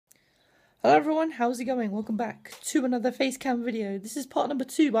Hello everyone, how's it going? Welcome back to another Facecam video. This is part number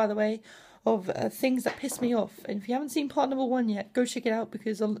 2, by the way, of things that piss me off. And if you haven't seen part number 1 yet, go check it out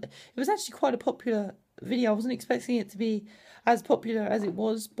because it was actually quite a popular video. I wasn't expecting it to be as popular as it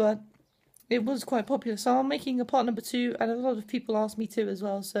was, but it was quite popular. So I'm making a part number 2, and a lot of people asked me to as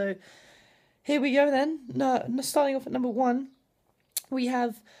well. So here we go then. Starting off at number 1, we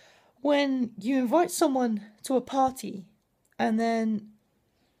have when you invite someone to a party and then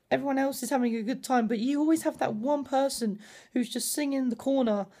everyone else is having a good time, but you always have that one person who's just sitting in the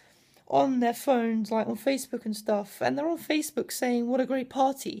corner on their phones, like on Facebook and stuff, and they're on Facebook saying what a great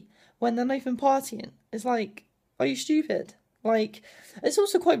party when they're not even partying. It's like, are you stupid? Like, it's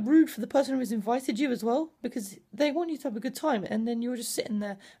also quite rude for the person who has invited you as well, because they want you to have a good time, and then you're just sitting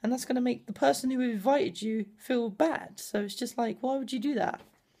there, and that's going to make the person who invited you feel bad. So it's just like, why would you do that?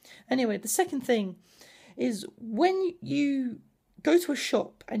 Anyway, the second thing is when you go to a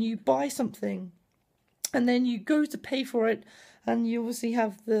shop and you buy something and then you go to pay for it, and you obviously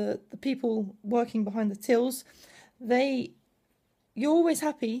have the people working behind the tills. You're always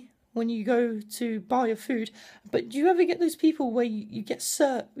happy when you go to buy your food, but do you ever get those people where you get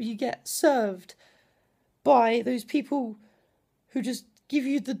served by those people who just give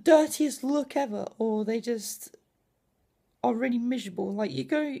you the dirtiest look ever, or they just are really miserable? Like you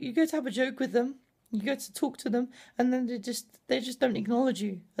go to have a joke with them, you go to talk to them, and then they just don't acknowledge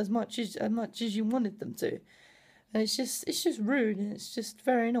you as much as you wanted them to, and it's just rude, and it's just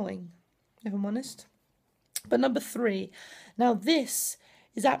very annoying, if I'm honest. But number 3, now this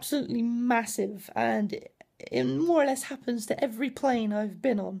is absolutely massive, and it more or less happens to every plane I've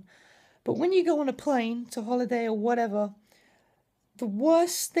been on. But when you go on a plane to holiday or whatever, the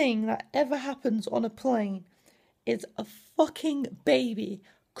worst thing that ever happens on a plane is a fucking baby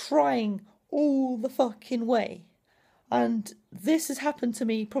crying all the fucking way. And this has happened to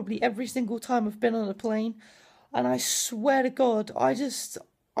me probably every single time I've been on a plane, and I swear to God, I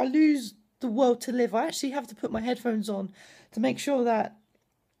lose the will to live. I actually have to put my headphones on to make sure that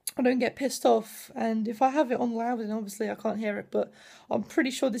I don't get pissed off, and if I have it on loud, then obviously I can't hear it, but I'm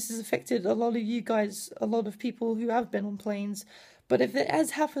pretty sure this has affected a lot of you guys, a lot of people who have been on planes. But if it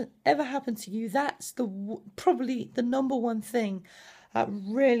has ever happened to you, that's probably the number one thing that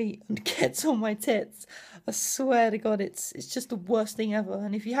really gets on my tits. I swear to God, it's just the worst thing ever.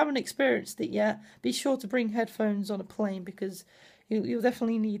 And if you haven't experienced it yet, be sure to bring headphones on a plane, because you'll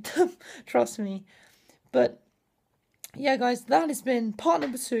definitely need them, trust me. But yeah, guys, that has been part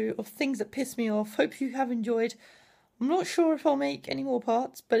number 2 of things that piss me off. Hope you have enjoyed. I'm not sure if I'll make any more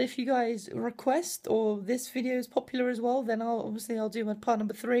parts, but if you guys request, or this video is popular as well, then I'll do my part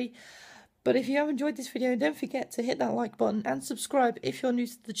number 3. But if you have enjoyed this video, don't forget to hit that like button and subscribe if you're new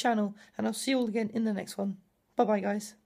to the channel, and I'll see you all again in the next one. Bye bye, guys.